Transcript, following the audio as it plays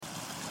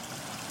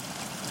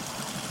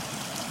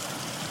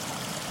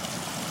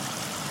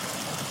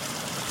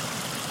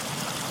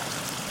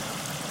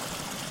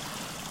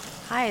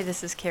Hi,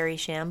 this is Kerry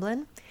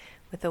Shamblin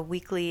with a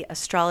weekly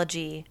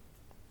astrology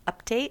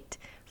update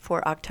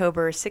for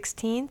October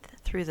 16th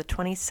through the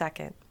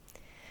 22nd.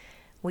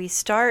 We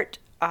start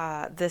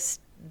this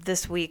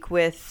week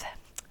with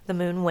the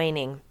moon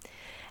waning.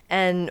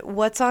 And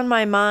what's on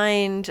my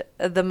mind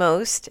the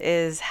most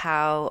is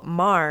how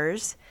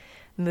Mars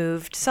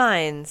moved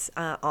signs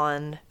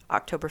on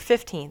October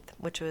 15th,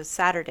 which was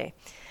Saturday.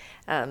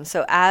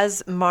 So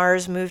as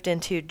Mars moved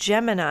into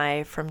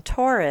Gemini from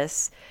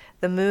Taurus,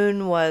 the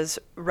moon was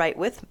right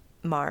with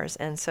Mars.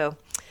 And so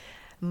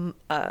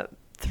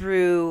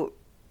through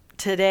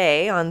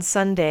today, on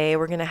Sunday,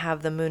 we're going to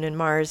have the moon and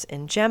Mars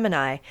in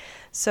Gemini.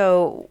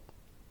 So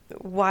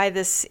why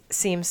this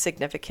seems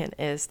significant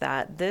is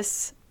that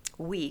this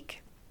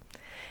week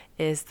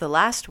is the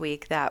last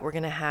week that we're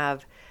going to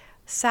have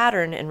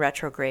Saturn in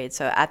retrograde.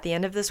 So at the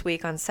end of this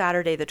week, on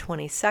Saturday the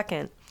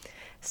 22nd,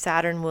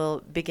 Saturn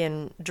will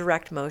begin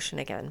direct motion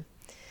again.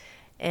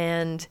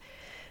 And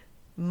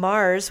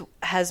Mars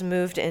has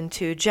moved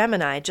into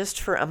Gemini just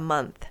for a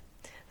month.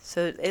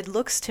 So it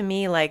looks to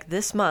me like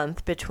this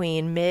month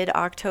between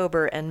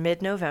mid-October and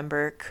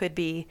mid-November could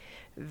be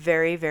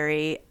very,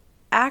 very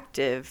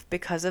active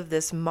because of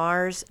this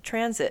Mars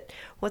transit.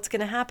 What's going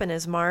to happen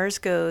is Mars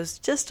goes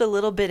just a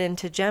little bit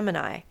into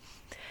Gemini.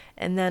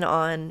 And then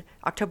on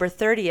October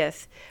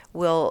 30th,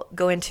 we'll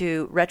go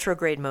into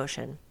retrograde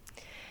motion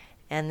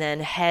and then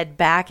head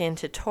back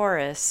into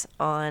Taurus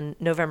on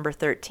November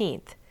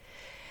 13th.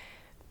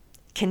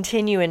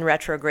 Continue in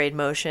retrograde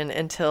motion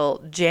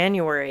until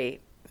January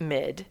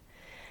mid,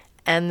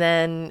 and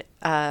then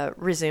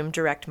resume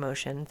direct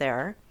motion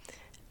there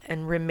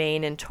and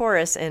remain in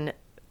Taurus in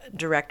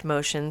direct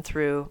motion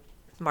through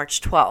March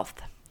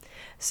 12th.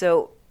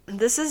 So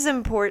this is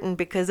important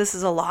because this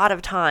is a lot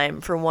of time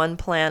for one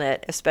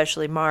planet,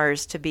 especially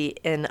Mars, to be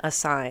in a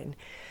sign.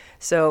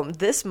 So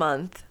this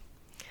month,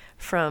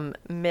 from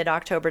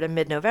mid-October to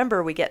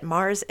mid-November, we get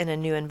Mars in a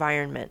new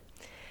environment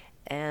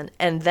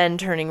and then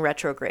turning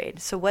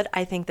retrograde. So what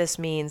I think this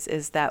means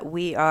is that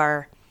we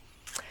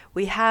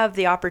have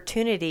the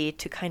opportunity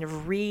to kind of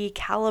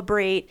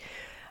recalibrate,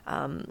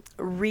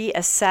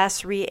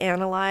 reassess,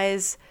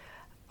 reanalyze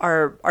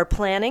our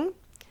planning.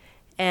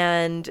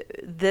 And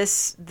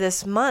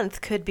this month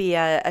could be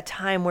a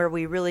time where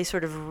we really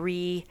sort of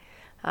rework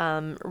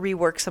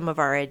some of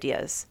our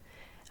ideas.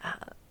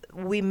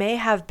 We may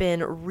have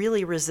been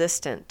really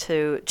resistant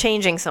to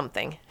changing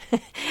something.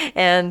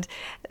 And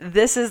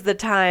this is the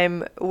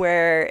time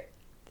where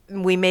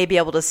we may be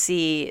able to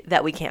see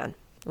that we can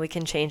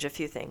change a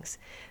few things.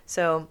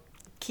 So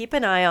keep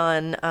an eye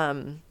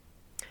on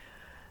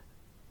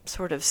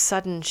sort of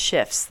sudden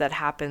shifts that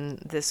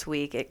happen this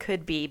week. It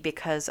could be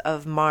because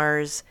of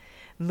Mars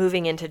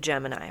moving into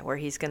Gemini, where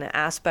he's going to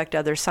aspect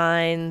other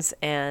signs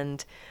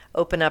and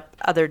open up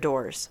other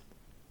doors.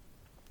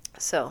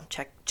 So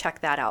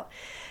check that out.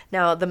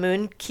 Now, the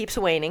moon keeps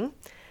waning.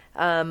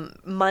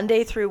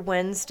 Monday through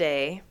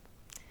Wednesday,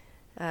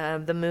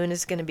 the moon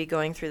is going to be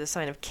going through the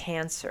sign of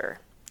Cancer.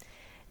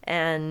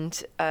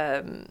 And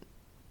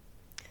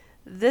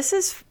this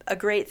is a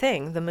great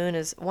thing. The moon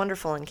is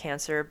wonderful in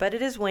Cancer, but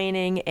it is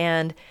waning,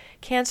 and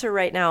Cancer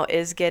right now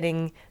is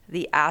getting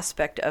the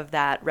aspect of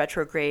that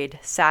retrograde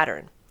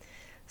Saturn.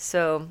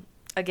 So,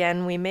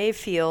 again, we may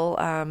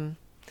feel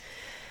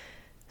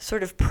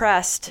sort of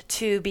pressed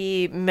to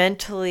be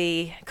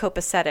mentally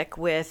copacetic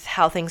with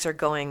how things are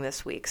going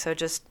this week. So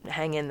just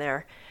hang in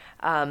there.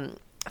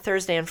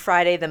 Thursday and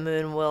Friday, the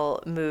moon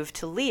will move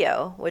to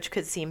Leo, which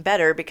could seem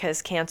better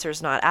because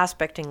Cancer's not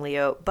aspecting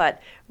Leo, but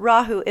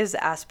Rahu is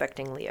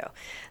aspecting Leo.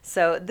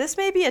 So this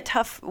may be a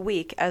tough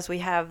week as we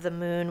have the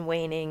moon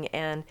waning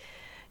and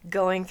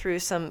going through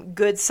some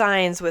good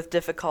signs with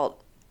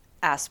difficult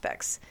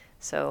aspects.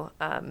 So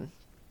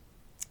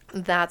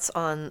that's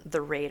on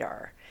the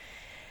radar.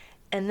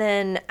 And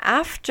then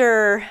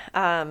after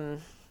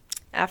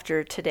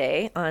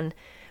today,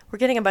 we're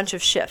getting a bunch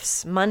of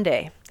shifts.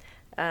 Monday,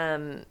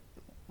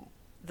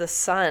 the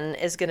sun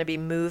is going to be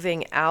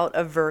moving out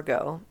of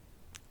Virgo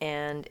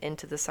and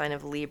into the sign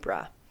of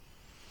Libra.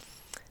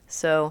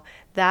 So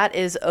that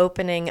is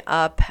opening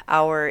up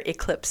our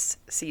eclipse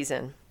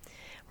season.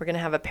 We're going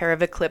to have a pair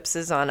of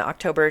eclipses on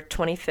October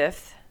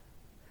 25th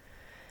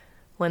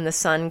when the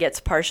sun gets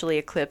partially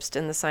eclipsed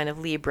in the sign of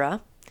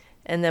Libra.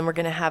 And then we're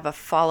going to have a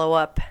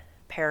follow-up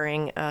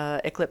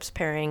eclipse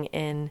pairing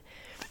in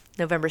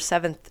November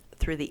 7th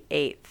through the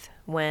 8th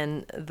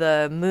when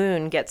the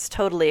moon gets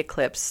totally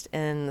eclipsed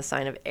in the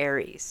sign of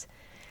Aries.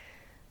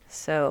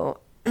 So,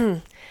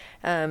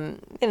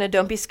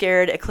 don't be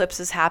scared.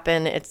 Eclipses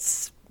happen.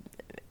 It's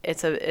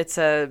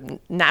a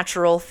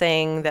natural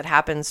thing that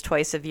happens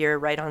twice a year,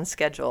 right on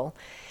schedule.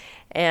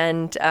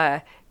 And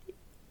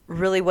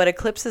really what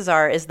eclipses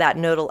are is that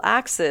nodal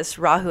axis,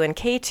 Rahu and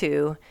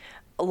Ketu,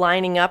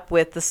 lining up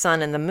with the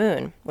sun and the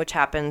moon, which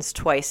happens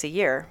twice a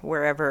year,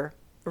 wherever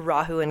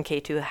Rahu and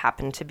Ketu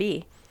happen to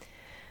be.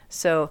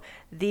 So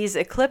these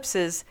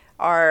eclipses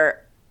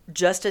are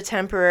just a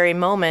temporary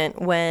moment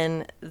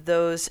when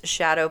those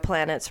shadow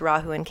planets,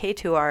 Rahu and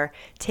Ketu, are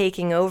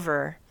taking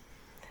over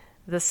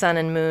the sun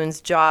and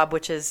moon's job,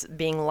 which is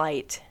being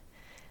light.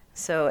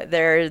 So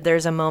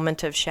there's a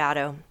moment of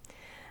shadow.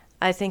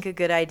 I think a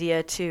good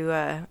idea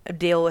to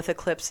deal with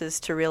eclipses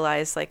to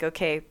realize, like,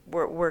 okay,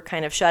 we're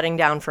kind of shutting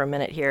down for a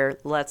minute here.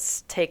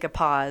 Let's take a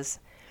pause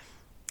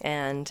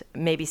and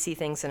maybe see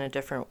things in a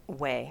different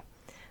way.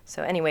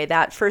 So anyway,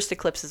 that first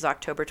eclipse is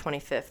October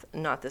 25th,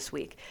 not this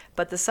week.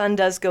 But the sun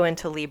does go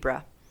into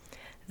Libra.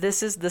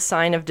 This is the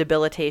sign of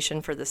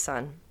debilitation for the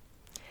sun.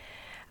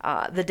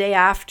 The day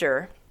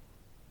after,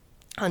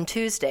 on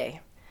Tuesday,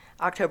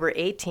 October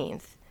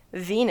 18th,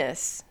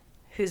 Venus,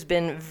 who's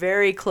been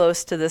very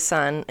close to the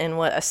sun in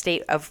what a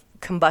state of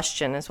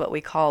combustion is what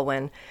we call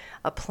when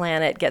a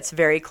planet gets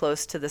very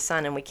close to the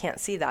sun and we can't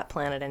see that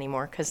planet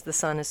anymore because the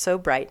sun is so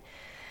bright.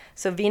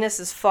 So Venus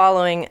is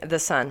following the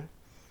sun.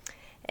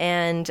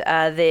 And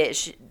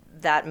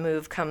that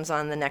move comes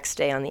on the next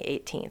day on the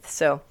 18th.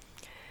 So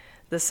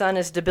the sun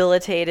is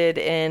debilitated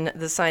in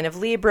the sign of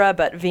Libra,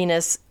 but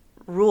Venus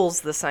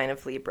rules the sign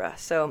of Libra.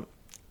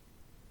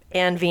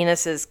 And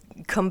Venus is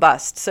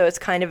combust. So it's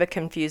kind of a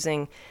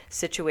confusing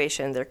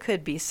situation. There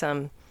could be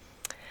some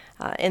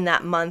in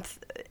that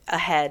month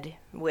ahead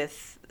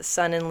with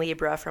sun in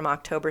Libra from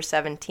October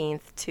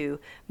 17th to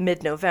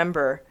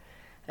mid-November.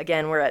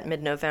 Again, we're at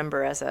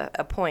mid-November as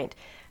a point.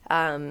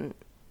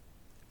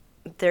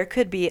 There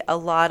could be a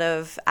lot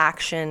of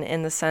action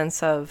in the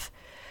sense of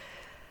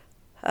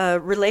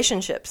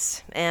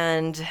relationships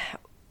and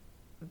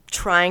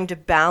trying to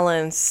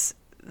balance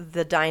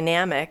the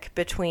dynamic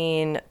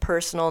between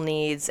personal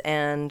needs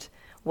and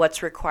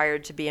what's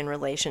required to be in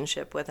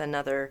relationship with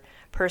another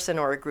person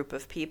or a group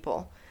of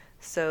people.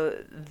 So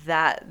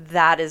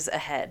that is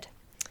ahead.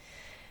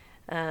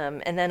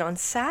 And then on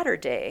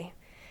Saturday,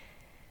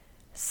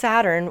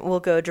 Saturn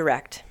will go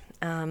direct.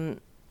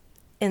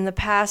 In the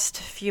past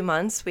few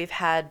months, we've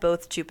had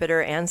both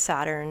Jupiter and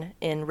Saturn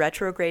in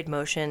retrograde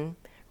motion.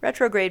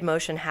 Retrograde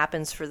motion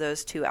happens for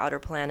those two outer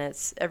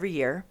planets every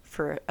year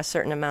for a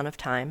certain amount of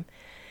time.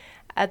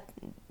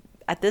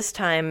 At this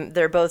time,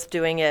 they're both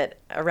doing it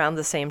around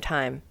the same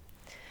time.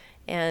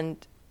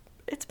 And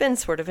it's been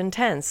sort of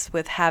intense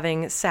with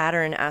having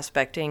Saturn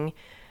aspecting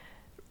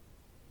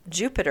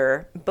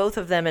Jupiter, both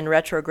of them in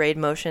retrograde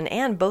motion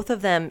and both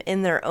of them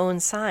in their own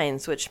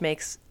signs, which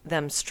makes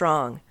them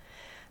strong.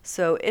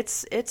 So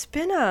it's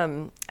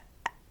been,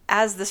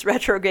 as this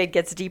retrograde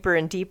gets deeper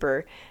and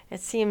deeper, it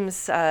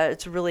seems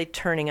it's really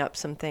turning up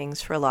some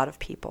things for a lot of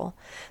people.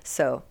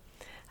 So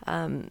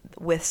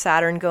with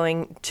Saturn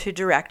going to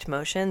direct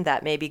motion,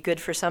 that may be good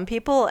for some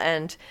people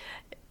and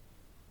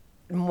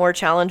more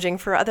challenging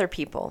for other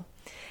people.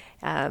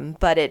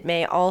 But it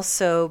may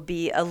also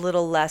be a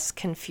little less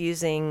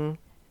confusing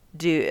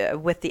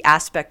with the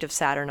aspect of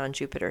Saturn on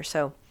Jupiter.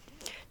 So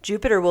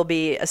Jupiter will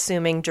be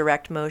assuming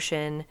direct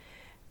motion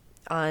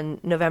on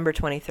November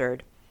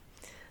 23rd.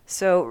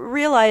 So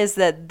realize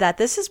that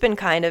this has been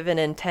kind of an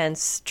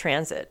intense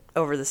transit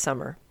over the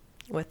summer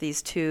with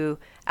these two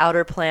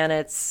outer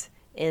planets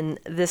in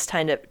this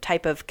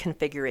type of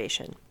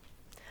configuration.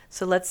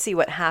 So let's see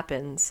what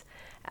happens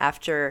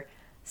after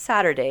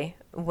Saturday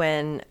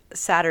when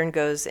Saturn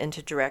goes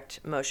into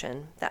direct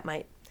motion. That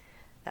might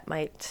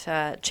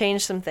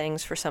change some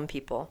things for some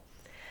people.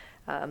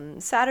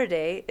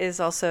 Saturday is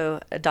also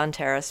a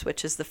Dhanteras,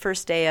 which is the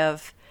first day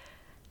of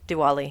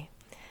Diwali,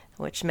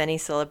 which many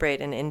celebrate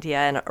in India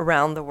and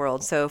around the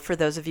world. So for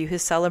those of you who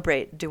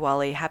celebrate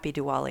Diwali, happy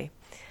Diwali.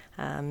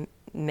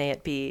 May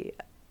it be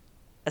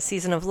a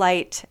season of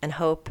light and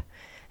hope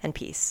and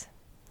peace.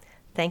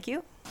 Thank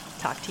you.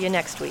 Talk to you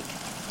next week.